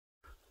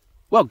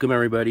Welcome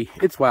everybody,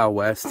 it's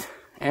WildWest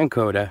and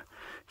Koda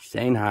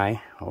saying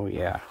hi. Oh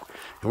yeah,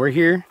 and we're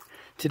here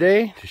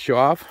today to show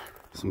off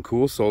some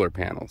cool solar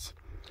panels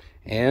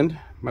and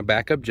my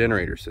backup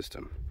generator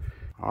system.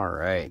 All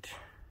right,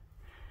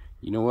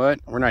 you know what,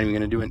 we're not even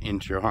gonna do an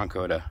intro, huh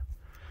Koda?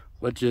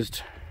 Let's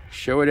just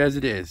show it as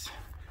it is.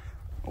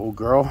 Old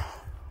girl,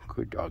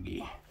 good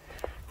doggy.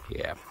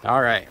 Yeah,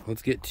 all right,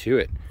 let's get to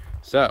it.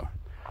 So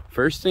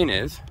first thing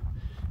is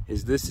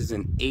this is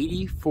an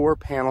 84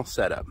 panel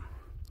setup.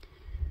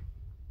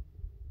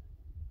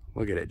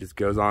 Look at it, just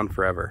goes on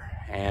forever.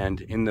 And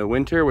in the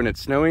winter when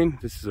it's snowing,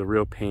 this is a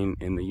real pain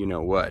in the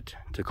you-know-what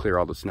to clear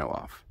all the snow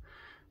off.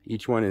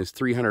 Each one is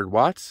 300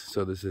 watts,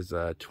 so this is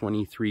a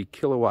 23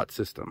 kilowatt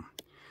system.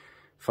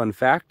 Fun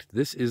fact,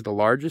 this is the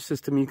largest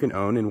system you can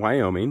own in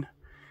Wyoming,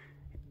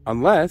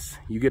 unless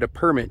you get a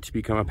permit to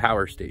become a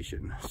power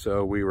station.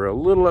 So we were a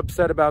little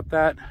upset about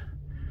that.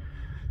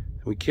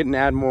 We couldn't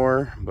add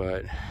more,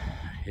 but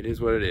it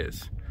is what it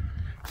is.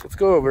 So let's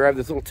go over, I have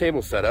this little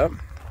table set up.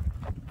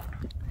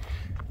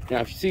 Now,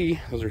 if you see,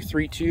 those are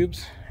 3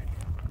 tubes.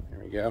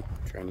 There we go,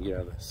 trying to get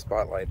out of the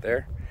spotlight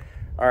there.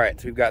 All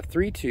right, so we've got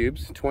 3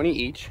 tubes, 20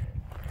 each.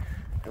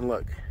 And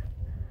look,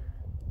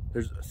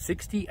 there's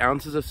 60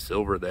 ounces of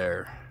silver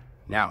there.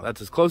 Now,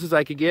 that's as close as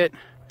I could get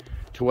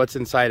to what's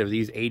inside of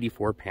these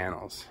 84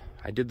 panels.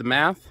 I did the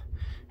math,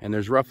 and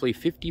there's roughly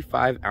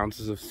 55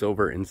 ounces of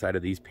silver inside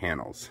of these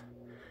panels.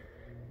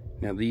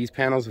 Now, these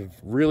panels have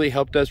really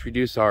helped us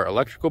reduce our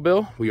electrical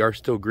bill. We are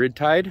still grid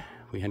tied.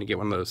 We had to get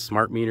one of those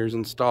smart meters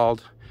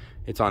installed.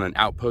 It's on an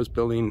outpost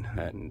building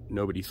that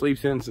nobody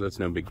sleeps in, so that's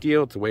no big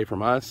deal. It's away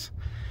from us.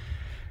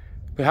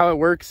 But how it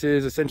works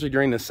is essentially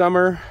during the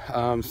summer,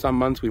 some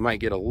months we might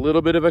get a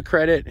little bit of a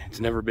credit. It's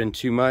never been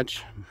too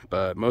much,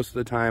 but most of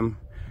the time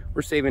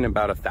we're saving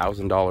about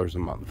 $1,000 a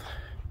month.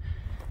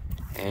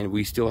 And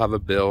we still have a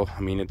bill.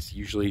 I mean, it's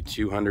usually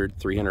 $200,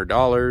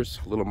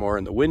 $300, a little more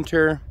in the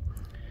winter.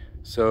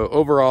 So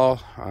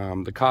overall,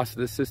 the cost of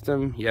this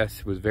system,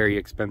 yes, it was very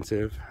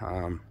expensive.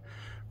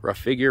 Rough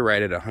figure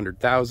right at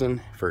 $100,000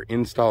 for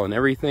install and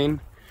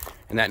everything,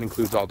 and that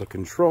includes all the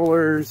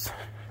controllers.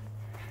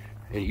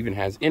 It even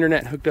has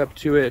internet hooked up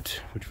to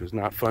it, which was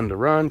not fun to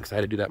run because I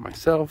had to do that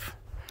myself.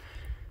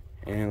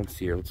 And let's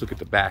see here, let's look at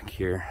the back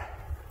here.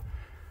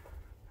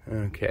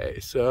 Okay,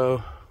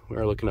 so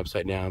we're looking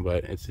upside down,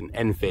 but it's an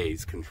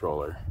N-phase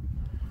controller,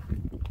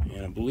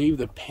 and I believe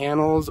the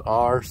panels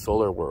are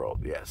Solar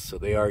World. Yes, so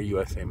they are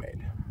USA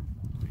made.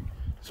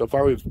 So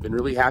far we've been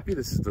really happy.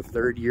 This is the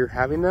 3rd year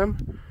having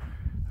them.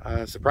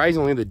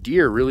 Surprisingly, the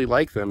deer really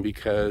like them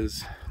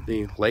because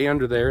they lay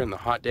under there in the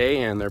hot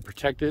day and they're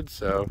protected.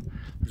 So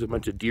there's a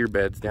bunch of deer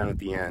beds down at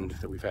the end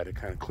that we've had to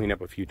kind of clean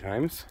up a few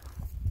times.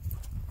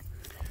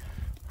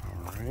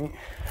 All right.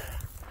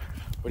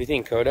 What do you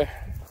think, Koda?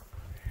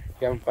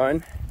 You having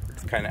fun?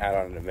 Let's kind of out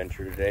on an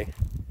adventure today.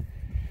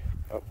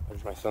 Oh,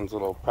 there's my son's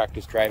little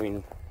practice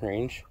driving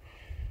range.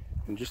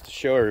 And just to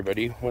show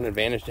everybody, one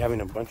advantage to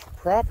having a bunch of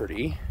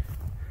property,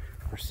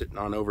 we're sitting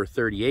on over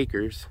 30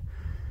 acres,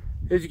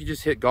 is you can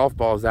just hit golf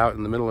balls out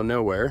in the middle of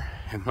nowhere,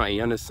 and my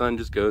youngest son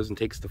just goes and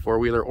takes the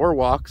 4-wheeler or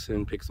walks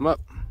and picks them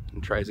up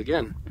and tries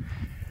again.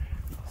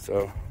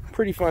 So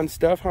pretty fun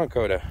stuff, huh,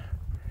 Koda?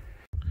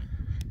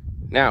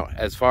 Now,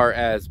 as far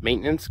as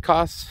maintenance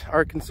costs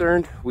are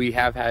concerned, we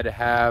have had to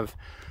have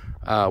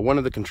one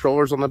of the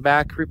controllers on the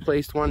back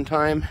replaced one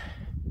time,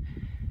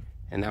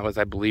 and that was,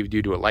 I believe,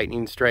 due to a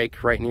lightning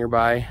strike right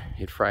nearby.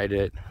 It fried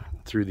it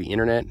through the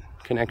internet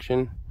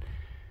connection,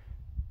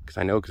 because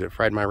I know, because it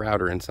fried my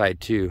router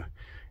inside too.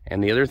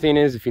 And the other thing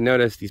is, if you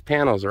notice, these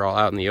panels are all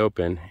out in the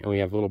open, and we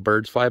have little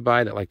birds fly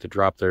by that like to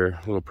drop their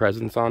little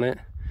presents on it.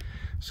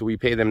 So we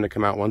pay them to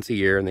come out once a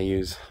year, and they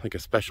use like a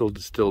special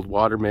distilled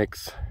water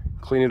mix,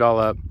 clean it all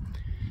up,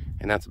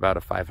 and that's about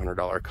a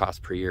 $500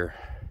 cost per year.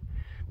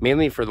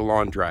 Mainly for the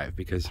long drive,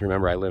 because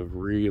remember, I live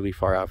really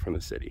far out from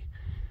the city.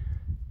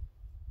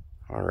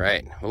 All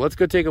right, well, let's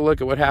go take a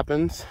look at what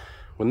happens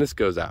when this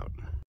goes out.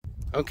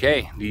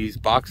 Okay, these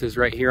boxes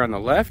right here on the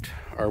left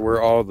are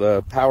where all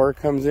the power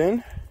comes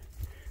in.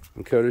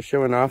 And Koda's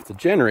showing off the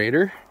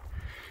generator.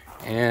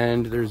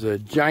 And there's a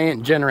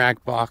giant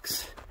Generac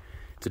box.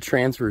 It's a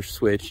transfer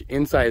switch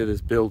inside of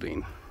this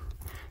building.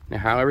 Now,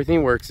 how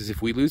everything works is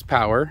if we lose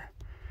power,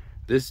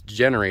 this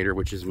generator,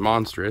 which is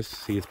monstrous,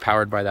 see, it's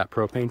powered by that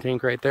propane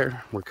tank right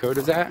there where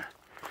Koda's at.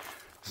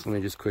 So let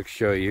me just quick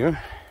show you.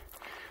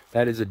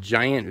 That is a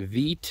giant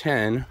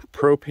V10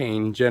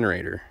 propane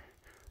generator.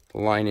 The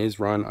line is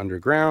run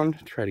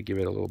underground, try to give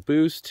it a little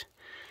boost.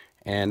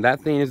 And that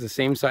thing is the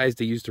same size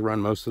they used to run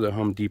most of the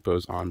Home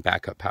Depots on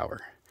backup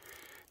power.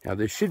 Now,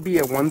 this should be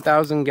a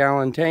 1,000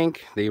 gallon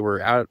tank. They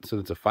were out, so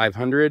it's a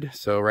 500.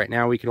 So right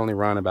now we can only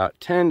run about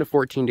 10 to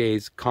 14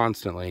 days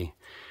constantly.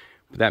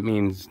 But that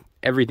means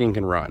everything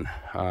can run.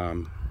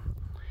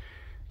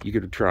 You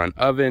could turn on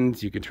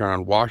ovens, you could turn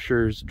on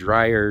washers,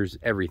 dryers,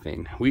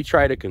 everything. We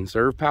try to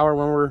conserve power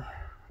when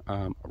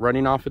we're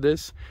running off of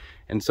this.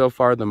 And so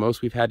far, the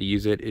most we've had to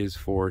use it is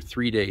for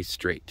 3 days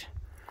straight.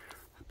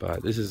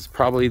 But this is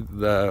probably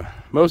the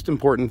most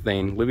important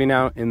thing. Living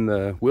out in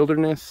the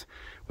wilderness,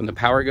 when the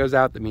power goes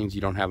out, that means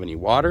you don't have any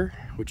water,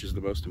 which is the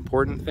most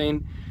important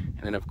thing.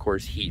 And then of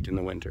course, heat in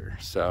the winter.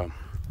 So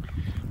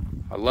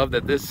I love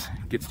that this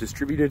gets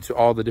distributed to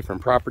all the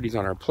different properties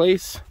on our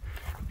place.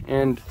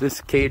 And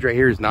this cage right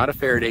here is not a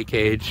Faraday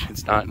cage.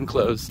 It's not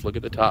enclosed. Look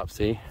at the top,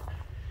 see?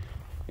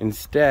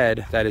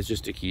 Instead, that is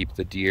just to keep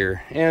the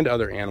deer and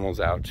other animals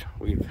out.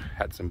 We've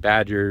had some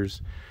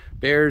badgers,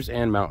 bears,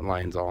 and mountain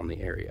lions all in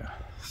the area.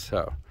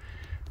 So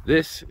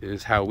this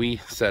is how we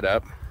set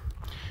up.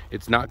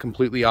 It's not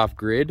completely off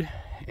grid,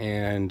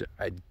 and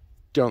I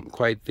don't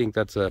quite think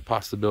that's a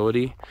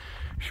possibility,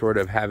 short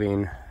of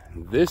having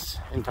this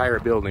entire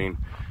building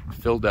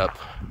filled up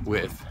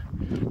with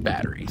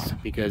batteries,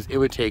 because it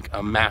would take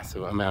a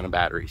massive amount of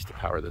batteries to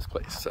power this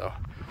place. So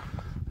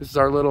this is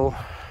our little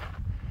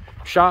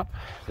shop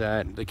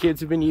that the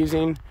kids have been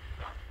using.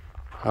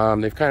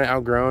 They've kind of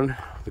outgrown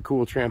the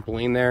cool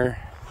trampoline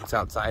there. It's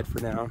outside for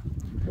now.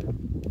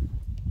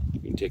 You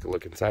can take a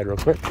look inside real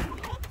quick.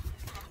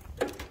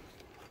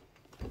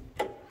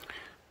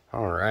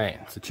 All right,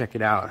 so check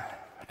it out.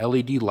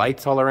 LED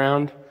lights all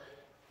around,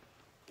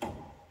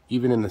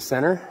 even in the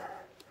center.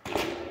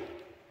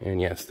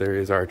 And yes, there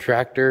is our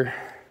tractor.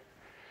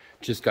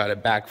 Just got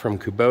it back from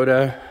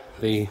Koda.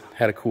 They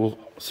had a cool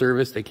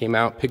service. They came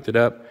out, picked it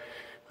up,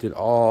 did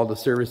all the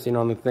servicing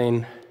on the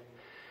thing.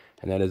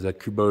 And that is a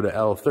Kubota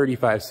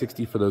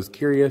L3560 for those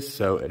curious.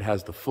 So it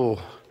has the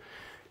full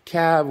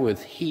cab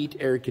with heat,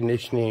 air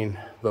conditioning,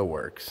 the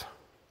works.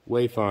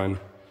 Way fun.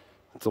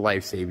 It's a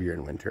lifesaver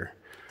in winter.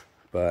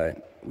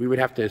 But we would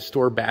have to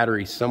store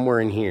batteries somewhere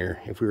in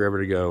here if we were ever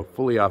to go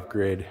fully off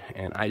grid.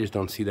 And I just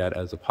don't see that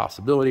as a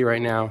possibility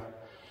right now.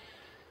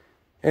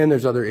 And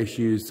there's other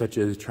issues such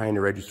as trying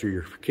to register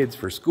your kids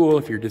for school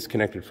if you're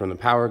disconnected from the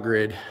power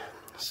grid.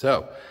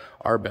 So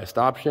our best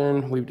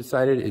option, we've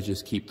decided, is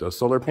just keep those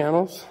solar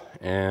panels,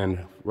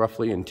 and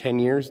roughly in 10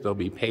 years they'll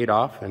be paid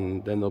off,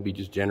 and then they'll be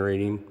just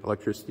generating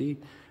electricity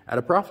at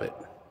a profit.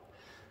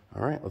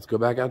 All right, let's go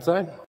back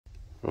outside.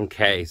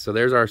 Okay, so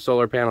there's our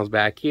solar panels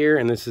back here,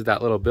 and this is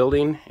that little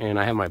building, and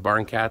I have my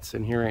barn cats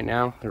in here right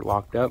now. They're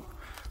locked up.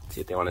 Let's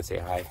see if they want to say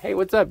hi. Hey,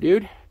 what's up,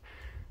 dude?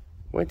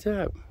 What's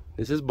up?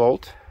 This is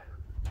Bolt.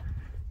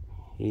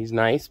 He's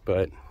nice,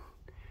 but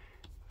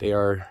they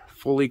are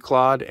fully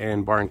clawed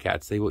and barn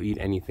cats. They will eat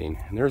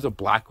anything. And there's a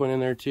black one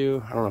in there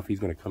too. I don't know if he's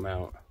gonna come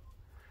out.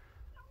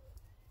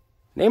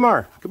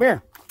 Neymar, come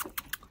here.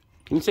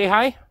 Can you say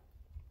hi?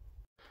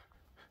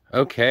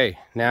 Okay,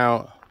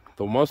 now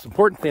the most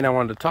important thing I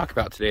wanted to talk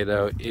about today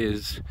though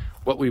is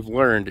what we've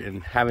learned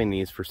in having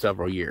these for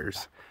several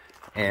years.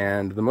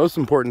 And the most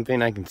important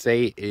thing I can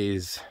say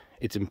is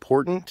it's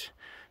important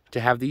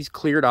to have these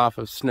cleared off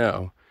of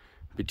snow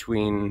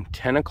between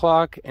 10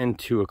 o'clock and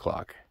 2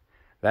 o'clock.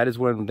 That is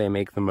when they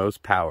make the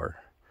most power.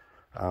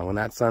 When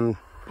that sun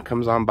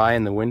comes on by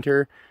in the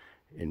winter,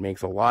 it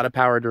makes a lot of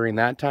power during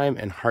that time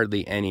and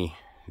hardly any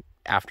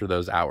after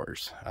those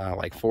hours.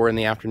 Like 4 in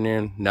the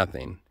afternoon,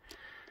 nothing.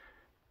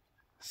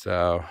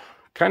 So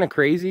kind of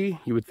crazy.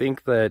 You would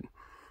think that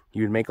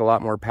you would make a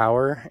lot more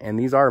power, and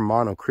these are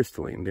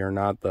monocrystalline. They're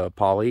not the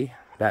poly.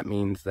 That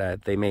means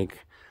that they make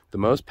the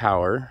most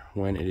power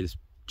when it is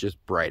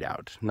just bright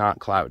out, not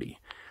cloudy.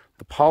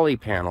 The poly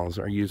panels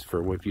are used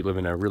for if you live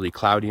in a really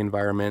cloudy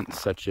environment,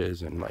 such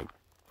as in like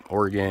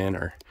Oregon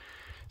or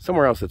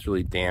somewhere else that's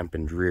really damp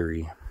and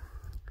dreary.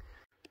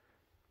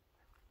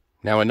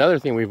 Now, another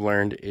thing we've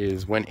learned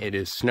is when it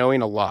is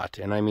snowing a lot,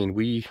 and I mean,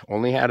 we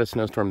only had a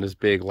snowstorm this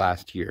big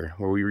last year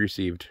where we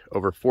received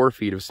over 4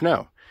 feet of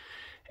snow.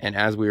 And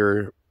as we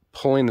were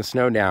pulling the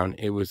snow down,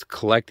 it was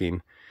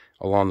collecting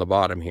along the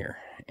bottom here.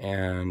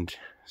 And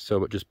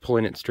so just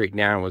pulling it straight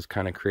down was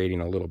kind of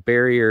creating a little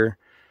barrier.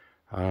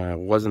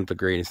 Wasn't the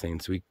greatest thing.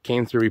 So we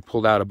came through, we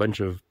pulled out a bunch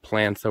of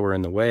plants that were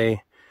in the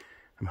way.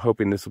 I'm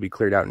hoping this will be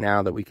cleared out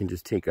now that we can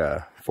just take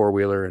a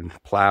 4-wheeler and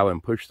plow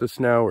and push the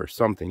snow or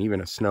something,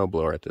 even a snow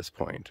blower at this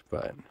point.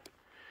 But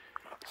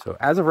so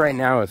as of right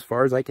now, as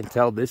far as I can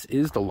tell, this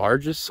is the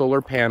largest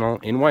solar panel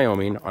in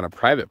Wyoming on a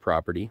private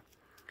property.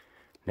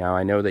 Now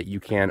I know that you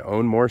can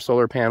own more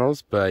solar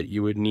panels, but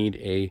you would need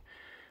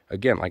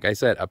again, like I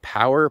said, a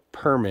power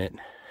permit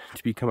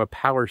to become a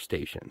power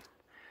station.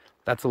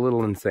 That's a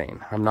little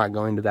insane. I'm not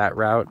going to that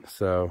route.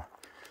 So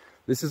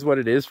this is what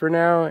it is for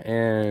now.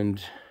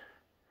 And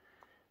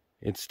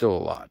it's still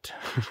a lot.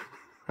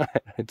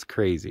 It's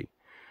crazy.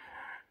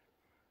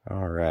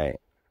 All right.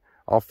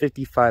 All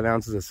 55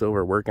 ounces of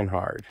silver working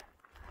hard.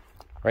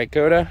 Right,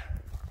 Koda?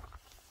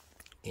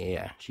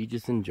 Yeah, she's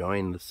just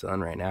enjoying the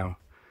sun right now.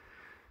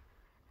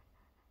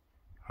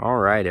 All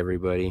right,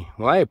 everybody.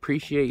 Well, I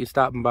appreciate you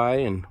stopping by,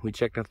 and we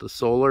checked out the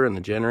solar and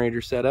the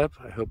generator setup.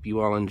 I hope you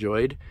all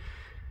enjoyed.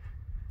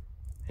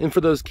 And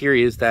for those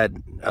curious, that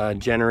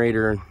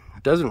generator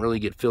doesn't really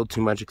get filled too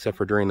much except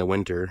for during the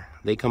winter.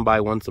 They come by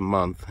once a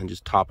month and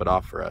just top it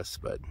off for us,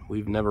 but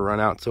we've never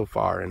run out so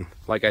far. And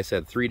like I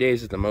said, 3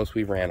 days is the most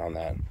we've ran on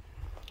that.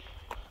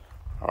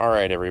 All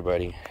right,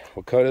 everybody.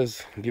 Well,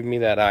 Koda's giving me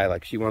that eye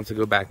like she wants to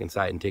go back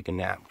inside and take a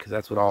nap, because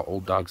that's what all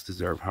old dogs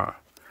deserve, huh?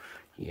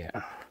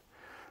 Yeah.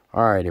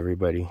 All right,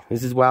 everybody.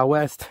 This is Wild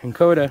West and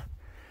Koda.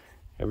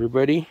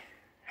 Everybody,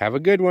 have a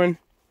good one.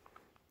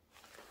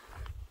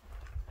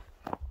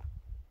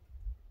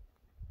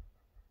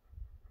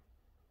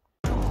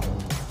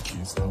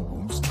 Kids that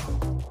won't stop.